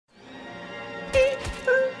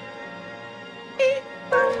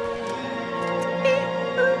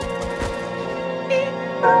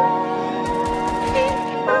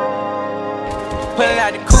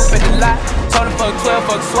Told him fuck 12,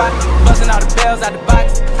 fuck SWAT. Busting all the bells out the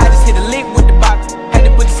box. I just hit a lick with the box. Had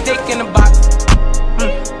to put the stick in the box.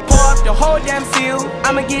 Pour up the whole damn field.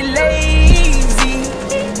 I'ma get lazy.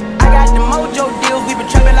 I got the mojo deals. We been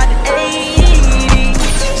trapping like the 80s.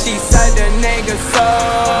 She said the nigga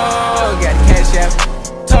soul. Got the cash out.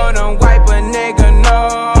 Told him wipe a nigga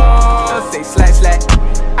no. Say slash slash.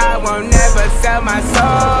 I won't never sell my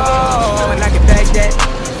soul. And I can back that.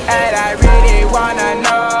 And I really wanna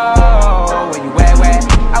know where you at,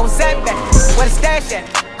 I was at back, where the stash at?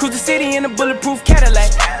 Cruise the city in a bulletproof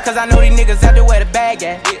Cadillac. Cause I know these niggas out there where the bag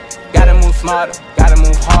at. Gotta move smarter, gotta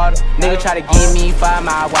move harder. Nigga try to give me 5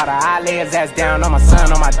 mile water. I lay his ass down on my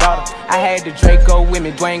son, on my daughter. I had the Draco with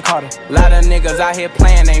me, Dwayne Carter. A lot of niggas out here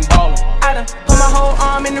playing, ain't ballin'. I done put my whole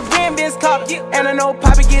arm in the rim, Ben's caught her. And I know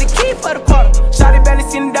Poppy get a key for the quarter. Shawty barely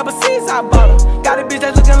seen the double C's, I bought her. Got a bitch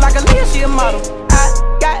that's looking like a Leah, she a model.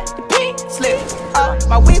 I got the pink slip,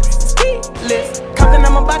 my whip is keyless. Compton,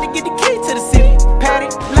 I'm about to get the key to the city. Patty,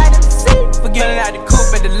 light up the seat. Forgetting out the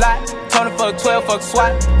coupe at the lot. Told him fuck 12, fuck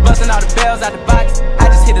SWAT. Busting all the bells out the box. I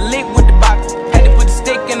just hit a lick with the box. Had to put the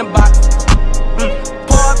stick in the box.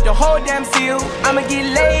 Pour up the whole damn field. I'ma get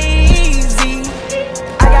lazy.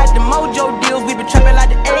 I got the mojo deals. We been trapping like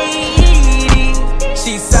the 80s.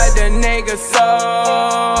 She said the nigga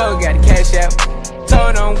soul. Got the cash out.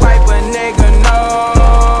 Told him wipe a nigga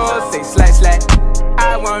no. Say slash slash.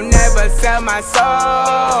 I won't never sell my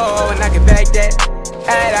soul. And I can back that.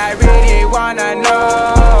 And I really wanna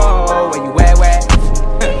know where you at, where?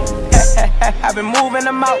 I've been moving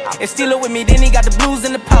them out. And steal it with me, then he got the blues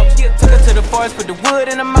in the pouch. Took her to the forest, put the wood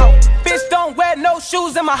in the mouth. Bitch, don't wear no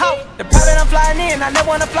shoes in my house. The private I'm flying in, I never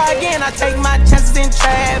wanna fly again. I take my chances in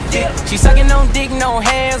traffic. She sucking on dick, no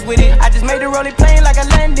hands with it. I just made the rolling plane like a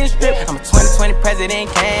landing strip. I'm a 2020 president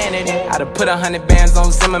candidate. I done put 100 bands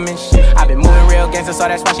on Zimmerman shit. I been moving real gangster, so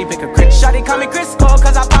that's why she pick a crit. Shawty call me Crisco,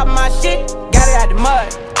 cause I pop my shit. Got it out the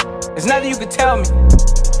mud, there's nothing you can tell me.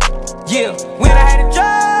 Yeah, when I had a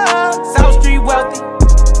job, South Street wealthy.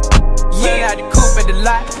 Yeah, I had the coupe at the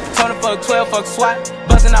lot. Told him fuck 12, fuck SWAT.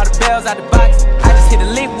 Busting all the bells out the box. I just hit a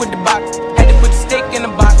lick with the box. Had to put the stick in the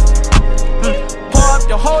box. Pour up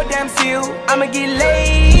the whole damn field. I'ma get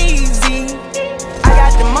lazy. I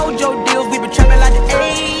got the mojo deals. We been trapping like the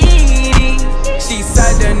 80s. She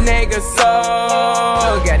said the nigga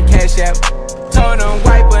soul. Got the cash out. Told him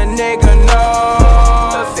wipe a nigga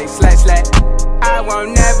no. Say slash slash. I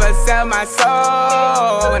won't never sell my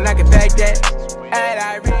soul. And I can back that. And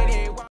I